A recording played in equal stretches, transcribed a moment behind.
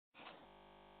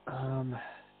Um,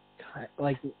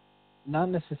 like, not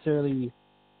necessarily,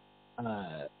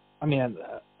 I mean,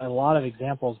 a lot of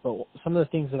examples, but some of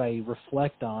the things that I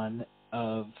reflect on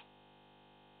of,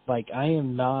 like, I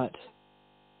am not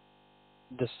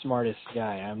the smartest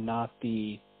guy. I'm not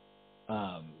the,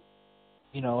 I'm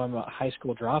a high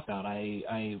school dropout.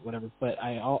 I whatever, but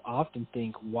I often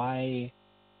think, why,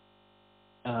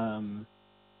 am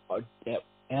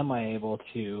I able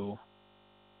to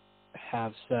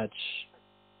have such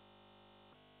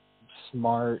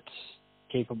smart,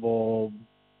 capable,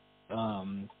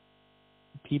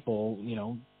 people,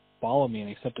 follow me and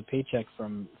accept a paycheck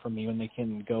from me when they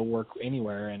can go work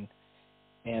anywhere.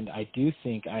 And I do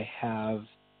think I have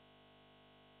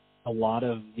a lot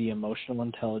of the emotional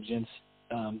intelligence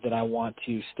that I want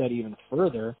to study even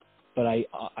further, but I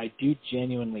do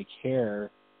genuinely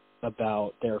care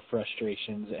about their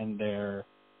frustrations and their,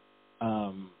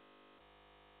 I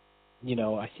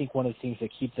think one of the things that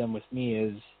keep them with me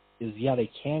is yeah, they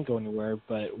can go anywhere,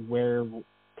 but where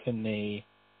can they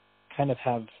kind of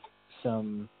have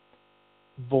some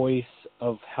voice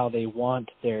of how they want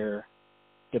their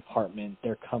department,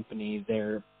 their company,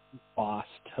 their boss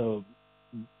to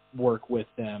work with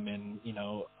them, and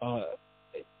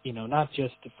not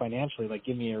just financially, like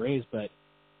give me a raise, but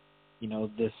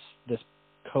this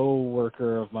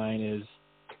co-worker of mine is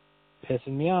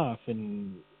pissing me off.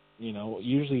 And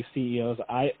usually CEOs,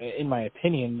 in my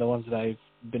opinion, the ones that I've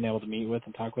been able to meet with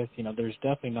and talk with, there's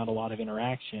definitely not a lot of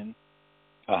interaction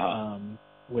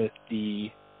with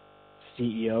the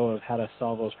CEO of how to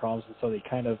solve those problems, and so they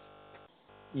kind of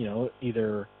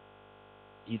either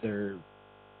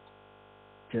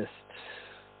just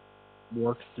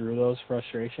work through those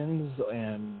frustrations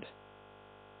and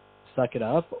suck it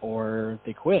up, or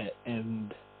they quit.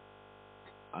 And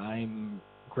I'm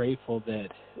grateful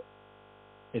that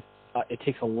it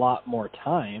takes a lot more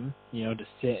time, to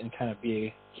sit and kind of be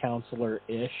a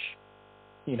counselor-ish,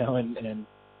 and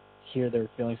hear their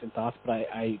feelings and thoughts. But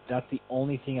I that's the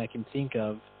only thing I can think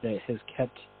of that has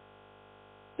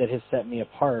set me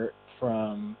apart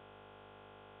from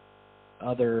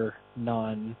other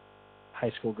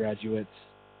non-high school graduates'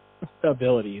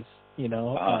 abilities, and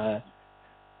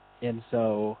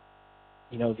so,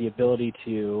 the ability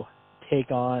to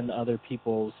take on other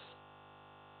people's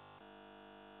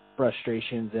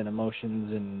frustrations and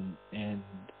emotions, and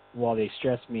while they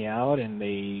stress me out and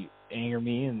they anger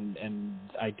me, and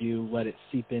I do let it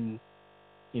seep in,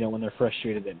 when they're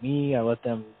frustrated at me, I let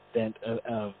them vent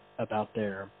about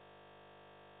their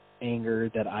anger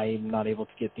that I'm not able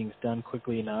to get things done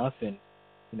quickly enough. And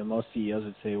most CEOs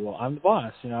would say, well, I'm the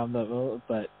boss,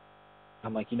 but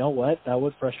I'm like, you know what, that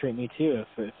would frustrate me too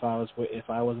if I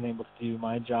wasn't able to do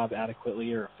my job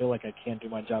adequately, or feel like I can't do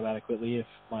my job adequately, if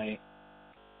my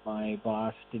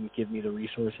boss didn't give me the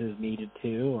resources needed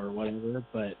to, or whatever.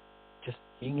 But just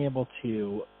being able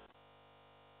to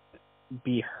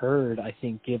be heard, I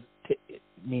think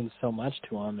means so much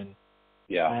to them. And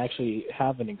yeah, I actually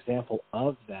have an example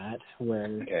of that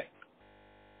where,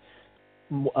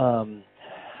 I'm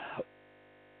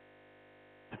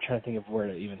trying to think of where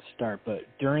to even start, but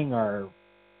during our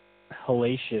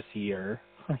hellacious year,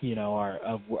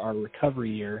 our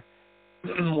recovery year,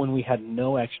 when we had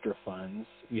no extra funds,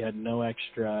 we had no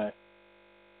extra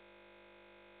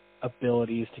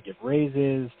abilities to give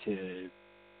raises, to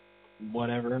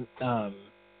whatever,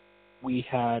 we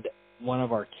had one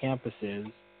of our campuses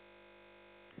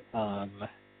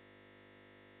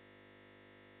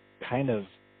kind of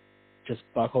just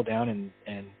buckle down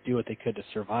and do what they could to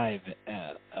survive,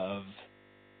 I'm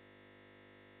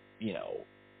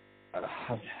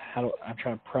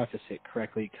trying to preface it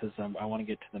correctly because I want to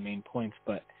get to the main points,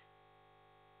 but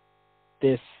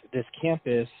this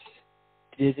campus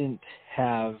didn't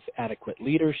have adequate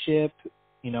leadership,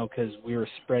 because we were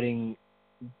spreading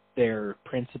their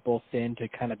principal thin to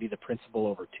kind of be the principal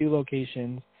over 2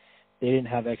 locations. They didn't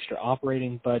have extra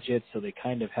operating budget, so they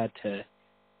kind of had to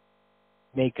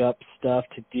make up stuff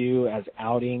to do as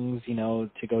outings,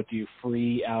 to go do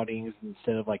free outings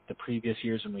instead of like the previous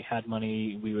years when we had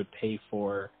money, we would pay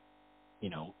for,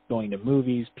 going to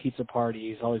movies, pizza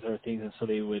parties, all these other things. And so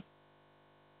they would,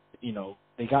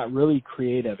 they got really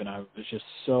creative, and I was just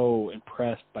so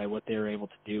impressed by what they were able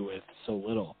to do with so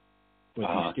little with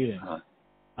these students.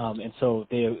 And so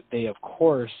they of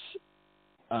course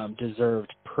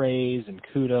deserved praise and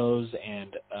kudos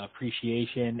and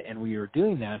appreciation, and we were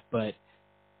doing that. But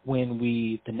when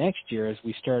the next year, as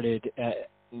we started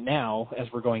now, as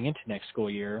we're going into next school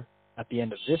year, at the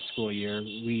end of this school year,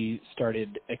 we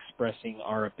started expressing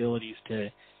our abilities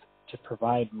to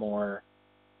provide more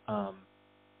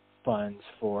funds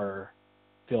for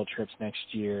field trips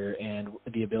next year and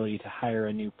the ability to hire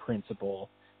a new principal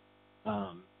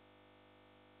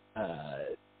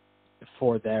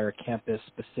for their campus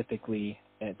specifically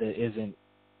that isn't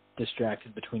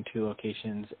distracted between two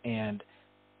locations, and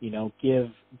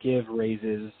give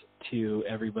raises to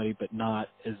everybody, but not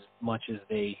as much as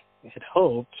they had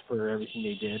hoped for everything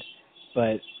they did.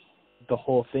 But the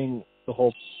whole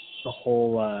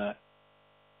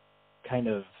kind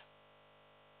of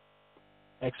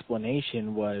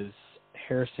explanation was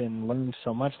Harrison learned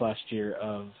so much last year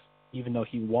of, even though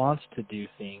he wants to do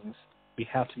things, we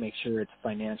have to make sure it's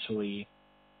financially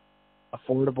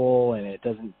affordable and it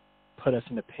doesn't put us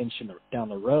in a pinch down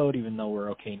the road, even though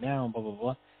we're okay now, and blah, blah,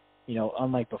 blah.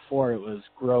 Unlike before, it was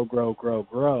grow, grow, grow,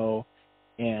 grow,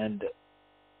 and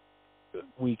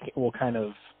we'll kind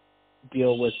of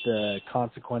deal with the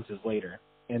consequences later.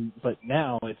 But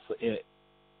now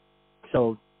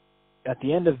so at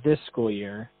the end of this school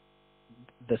year,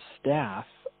 the staff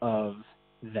of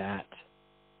that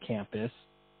campus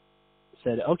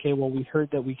said, okay, well, we heard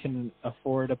that we can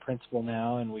afford a principal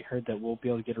now, and we heard that we'll be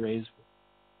able to get a raise.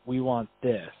 We want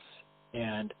this,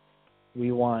 and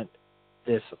we want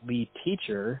this lead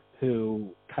teacher who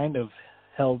kind of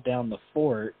held down the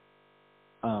fort.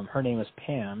 Her name is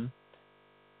Pam.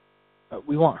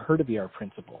 We want her to be our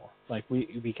principal,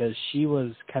 because she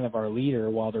was kind of our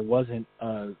leader while there wasn't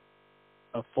a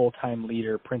full-time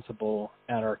leader principal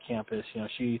at our campus.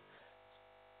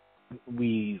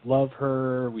 We love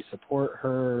her, we support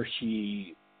her,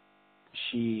 she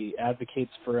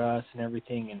advocates for us and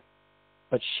everything,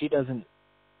 but she doesn't.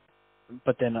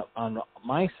 But then on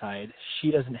my side,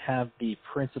 she doesn't have the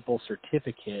principal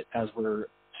certificate, as we're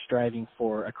striving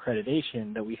for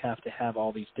accreditation, that we have to have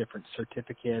all these different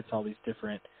certificates, all these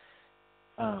different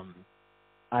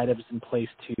items in place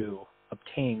to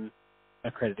obtain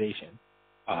accreditation.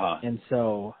 And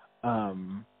so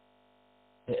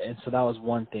that was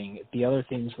one thing. The other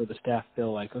things where the staff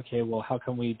feel like, okay, well, how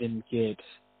come we didn't get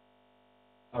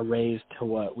a raise to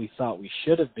what we thought we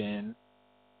should have been?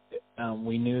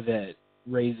 We knew that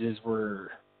raises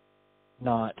were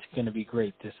not going to be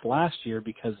great this last year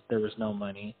because there was no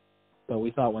money, but we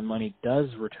thought when money does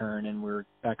return and we're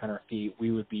back on our feet,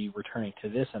 we would be returning to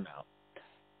this amount.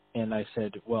 And I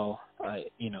said, well,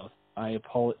 I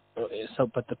apologize.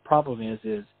 But the problem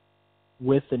is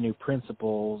with the new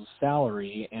principal's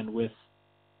salary and with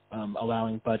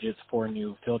allowing budgets for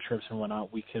new field trips and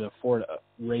whatnot, we could afford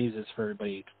raises for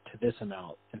everybody to this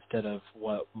amount instead of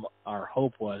what our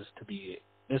hope was to be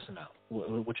this amount,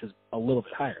 which is a little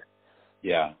bit higher.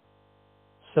 Yeah.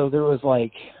 So there was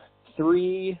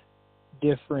 3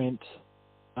 different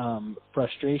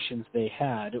frustrations they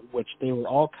had, which they were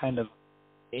all kind of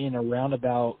in a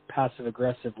roundabout,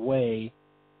 passive-aggressive way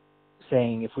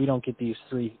saying, if we don't get these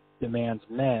 3 demands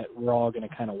met, we're all going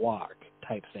to kind of walk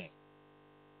type thing.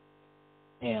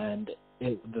 And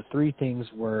the 3 things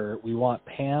were, we want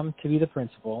Pam to be the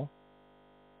principal,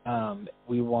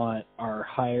 we want our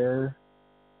higher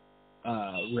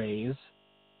raise,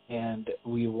 and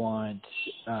we want,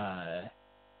 was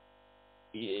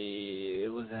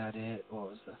that it? What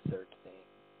was the third thing?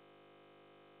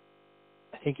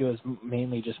 I think it was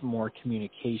mainly just more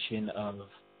communication of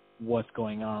what's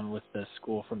going on with the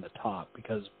school from the top,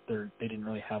 because they didn't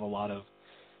really have a lot of,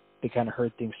 they kind of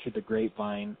heard things through the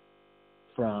grapevine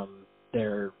from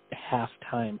their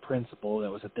half-time principal that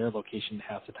was at their location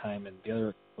half the time and the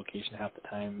other location half the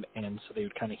time, and so they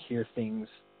would kind of hear things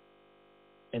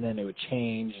and then it would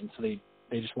change, and so they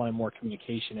just wanted more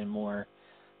communication and more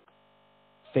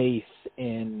faith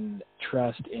and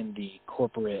trust in the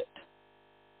corporate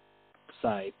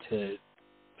side to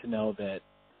know that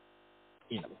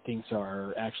things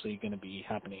are actually going to be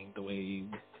happening the way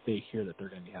they hear that they're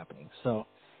going to be happening. So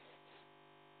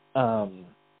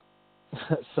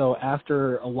so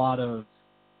after a lot of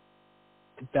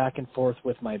back and forth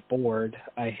with my board,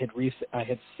 I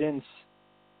had since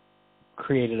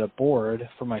created a board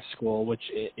for my school, which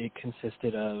it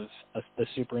consisted of the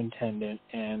superintendent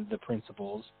and the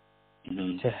principals,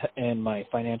 and my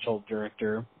finance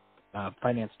director,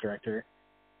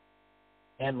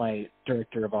 and my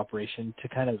director of operation, to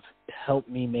kind of help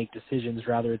me make decisions,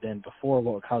 rather than before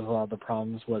what would cause a lot of the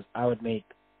problems was I would make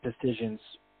decisions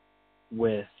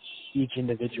with each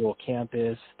individual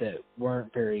campus that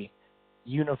weren't very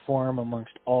uniform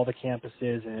amongst all the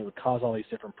campuses, and it would cause all these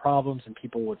different problems, and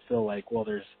people would feel like, well,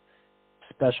 there's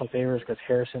special favors because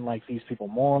Harrison likes these people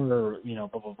more, or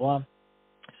blah blah blah.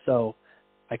 So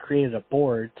I created a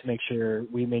board to make sure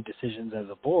we made decisions as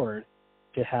a board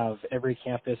to have every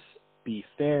campus be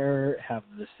fair, have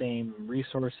the same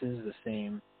resources, the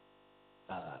same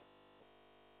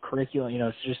curriculum,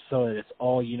 it's just so that it's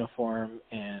all uniform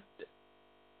and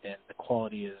the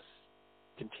quality is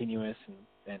continuous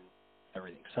and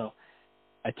everything. So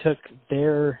I took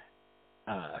their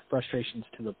frustrations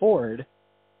to the board,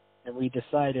 and we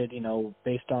decided,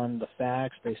 based on the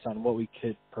facts, based on what we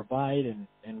could provide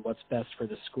and what's best for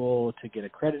the school to get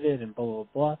accredited and blah, blah,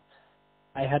 blah,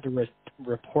 I had to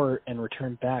report and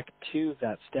return back to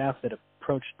that staff that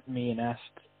approached me and asked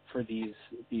for these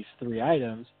 3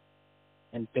 items,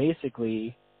 and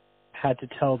basically had to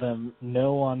tell them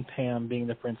no on Pam being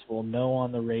the principal, no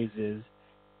on the raises,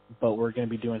 but we're going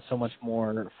to be doing so much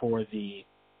more for the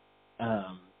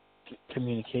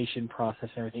communication process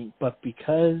and everything. But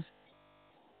because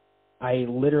I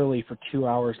literally for 2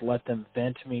 hours let them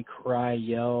vent to me, cry,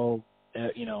 yell,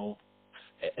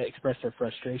 express their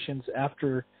frustrations,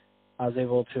 after I was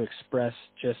able to express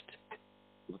just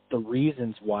the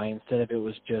reasons why, instead of it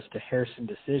was just a Harrison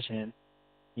decision,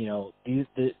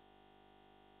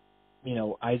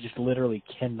 I just literally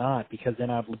cannot, because then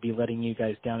I'll be letting you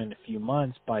guys down in a few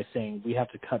months by saying we have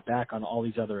to cut back on all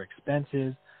these other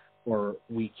expenses, or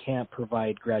we can't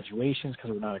provide graduations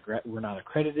because we're not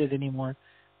accredited anymore.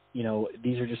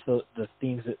 These are just the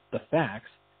things the facts.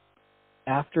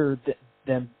 After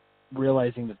them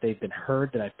realizing that they've been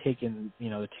heard, that I've taken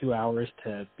the 2 hours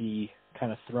to be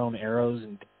kind of thrown arrows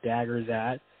and daggers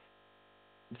at,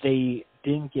 they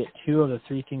didn't get 2 of the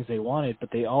 3 things they wanted, but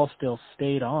they all still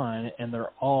stayed on, and they're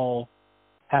all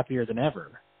happier than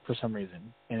ever for some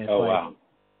reason. And it's wow.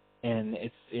 And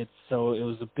so it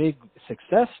was a big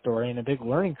success story and a big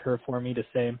learning curve for me to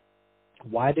say,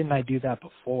 why didn't I do that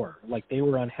before? Like, they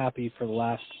were unhappy for the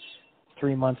last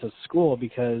 3 months of school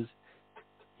because,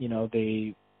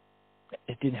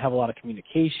 it didn't have a lot of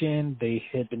communication. They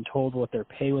had been told what their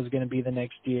pay was going to be the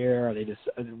next year.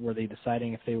 Were they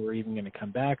deciding if they were even going to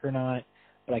come back or not?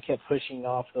 But I kept pushing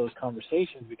off those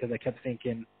conversations because I kept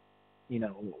thinking,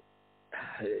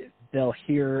 they'll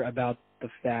hear about the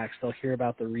facts, they'll hear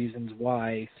about the reasons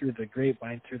why through the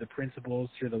grapevine, through the principals,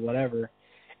 through the whatever,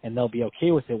 and they'll be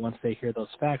okay with it once they hear those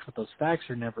facts. But those facts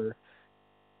are never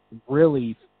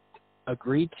really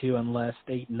agreed to unless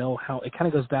they know how. It kind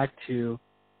of goes back to,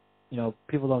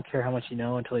 people don't care how much you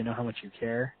know until they know how much you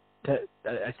care.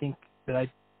 I think that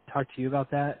I talked to you about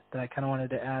that I kind of wanted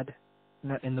to add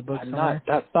in the book somewhere.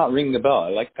 That's not ringing the bell. I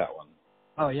like that one.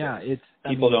 Oh, yeah.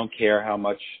 People don't care how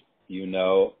much you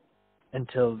know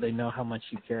until they know how much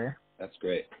you care. That's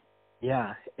great.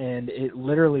 Yeah, and it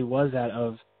literally was out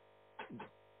of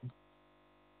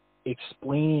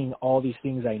explaining all these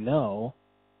things I know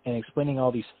and explaining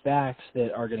all these facts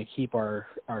that are going to keep our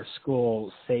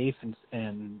school safe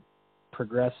and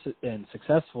progress and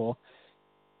successful.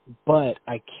 But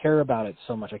I care about it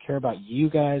so much. I care about you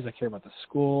guys. I care about the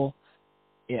school.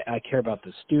 I care about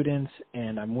the students,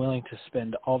 and I'm willing to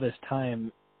spend all this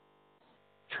time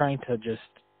trying to just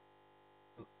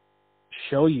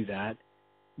show you that,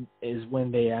 is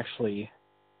when they actually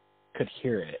could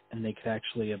hear it and they could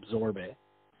actually absorb it.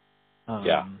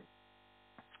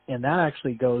 And that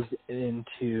actually goes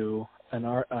into an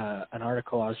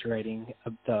article I was writing.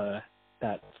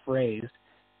 That phrase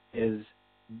is,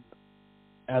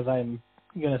 as I'm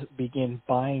going to begin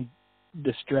buying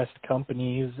distressed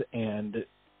companies and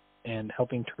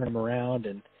helping turn them around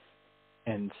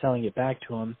and selling it back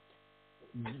to them,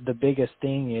 the biggest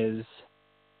thing is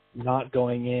not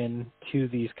going in to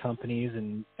these companies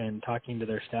and talking to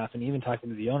their staff and even talking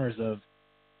to the owners of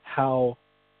how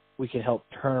we can help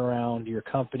turn around your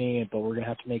company, but we're going to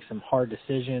have to make some hard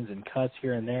decisions and cuts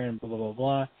here and there and blah, blah, blah,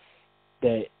 blah.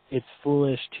 That it's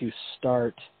foolish to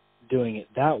start doing it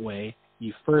that way.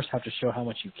 You first have to show how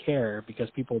much you care, because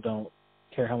people don't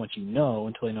care how much you know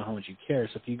until they know how much you care.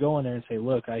 So if you go in there and say,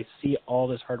 look, I see all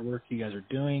this hard work you guys are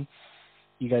doing.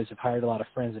 You guys have hired a lot of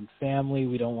friends and family.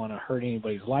 We don't want to hurt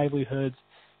anybody's livelihoods.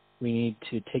 We need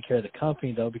to take care of the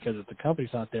company, though, because if the company's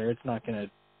not there, it's not going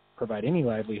to provide any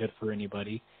livelihood for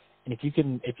anybody. And if you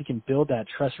can build that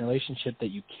trust and relationship that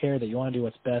you care, that you want to do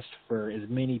what's best for as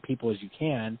many people as you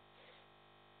can,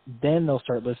 then they'll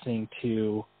start listening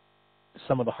to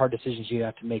some of the hard decisions you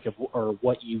have to make or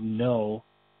what you know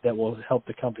that will help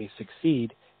the company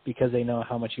succeed, because they know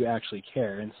how much you actually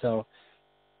care. And so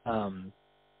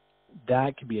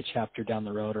that could be a chapter down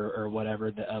the road or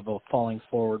whatever of a falling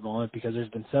forward moment, because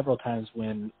there's been several times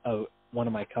when one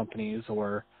of my companies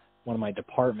or one of my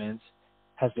departments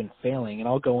has been failing, and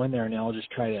I'll go in there and I'll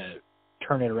just try to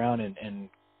turn it around and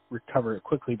recover it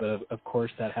quickly. But of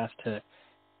course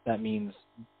that means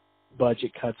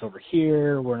budget cuts over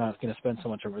here. We're not going to spend so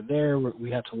much over there.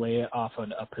 We have to lay it off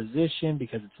on a position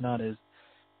because it's not as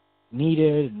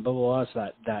needed and blah, blah, blah.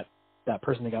 So that that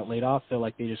person that got laid off feel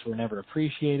like they just were never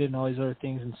appreciated and all these other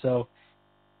things. And so,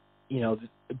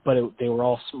 but they were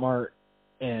all smart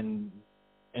and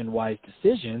wise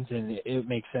decisions, and it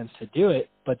makes sense to do it.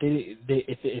 But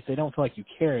if they don't feel like you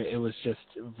care, it was just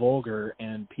vulgar,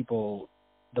 and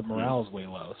the morale is way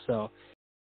low. So